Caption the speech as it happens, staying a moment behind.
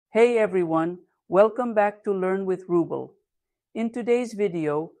Hey everyone, welcome back to Learn with Rubel. In today's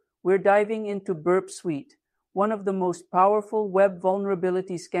video, we're diving into Burp Suite, one of the most powerful web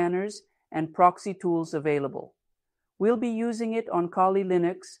vulnerability scanners and proxy tools available. We'll be using it on Kali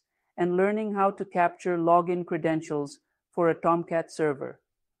Linux and learning how to capture login credentials for a Tomcat server.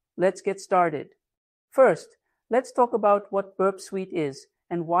 Let's get started. First, let's talk about what Burp Suite is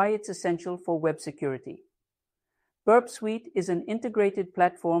and why it's essential for web security. Burp Suite is an integrated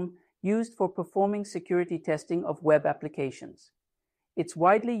platform used for performing security testing of web applications. It's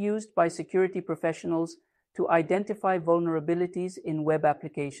widely used by security professionals to identify vulnerabilities in web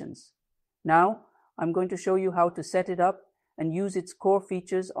applications. Now, I'm going to show you how to set it up and use its core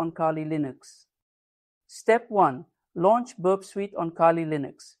features on Kali Linux. Step 1. Launch Burp Suite on Kali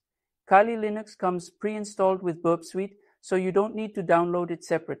Linux. Kali Linux comes pre-installed with Burp Suite, so you don't need to download it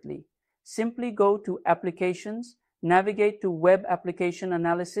separately. Simply go to Applications, navigate to Web Application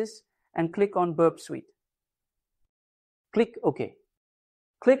Analysis, and click on Burp Suite. Click OK.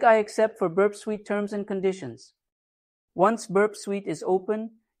 Click I accept for Burp Suite terms and conditions. Once Burp Suite is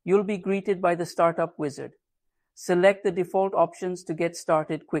open, you'll be greeted by the Startup wizard. Select the default options to get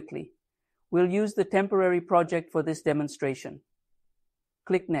started quickly. We'll use the temporary project for this demonstration.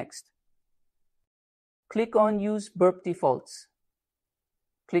 Click Next. Click on Use Burp Defaults.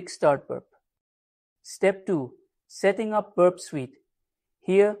 Click Start Burp. Step 2. Setting up Burp Suite.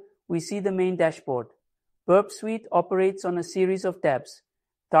 Here, we see the main dashboard. Burp Suite operates on a series of tabs: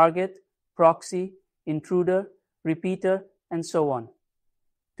 Target, Proxy, Intruder, Repeater, and so on.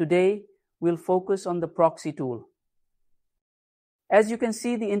 Today, we'll focus on the Proxy tool. As you can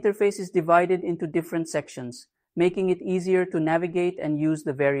see, the interface is divided into different sections, making it easier to navigate and use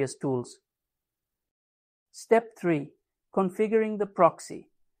the various tools. Step 3. Configuring the proxy.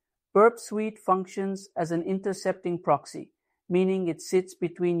 Burp Suite functions as an intercepting proxy, meaning it sits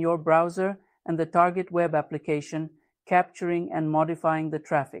between your browser and the target web application, capturing and modifying the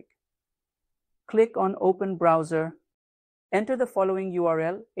traffic. Click on Open Browser. Enter the following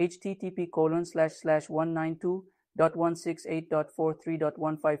URL: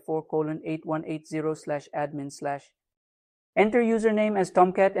 http://192.168.43.154:8180/admin/. Enter username as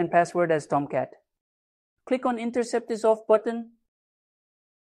Tomcat and password as Tomcat. Click on Intercept is Off button.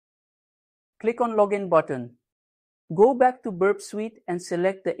 Click on Login button. Go back to Burp Suite and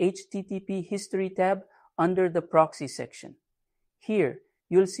select the HTTP History tab under the Proxy section. Here,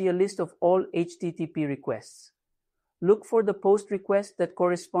 you'll see a list of all HTTP requests. Look for the post request that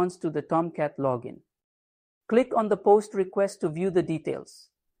corresponds to the Tomcat login. Click on the post request to view the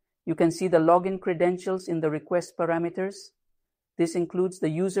details. You can see the login credentials in the request parameters. This includes the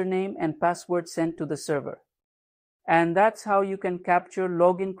username and password sent to the server. And that's how you can capture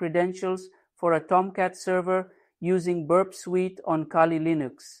login credentials for a Tomcat server using Burp Suite on Kali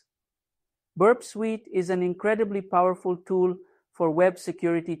Linux. Burp Suite is an incredibly powerful tool for web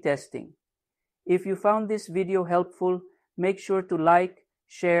security testing. If you found this video helpful, make sure to like,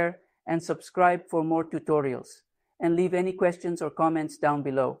 share, and subscribe for more tutorials. And leave any questions or comments down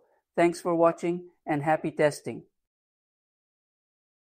below. Thanks for watching and happy testing.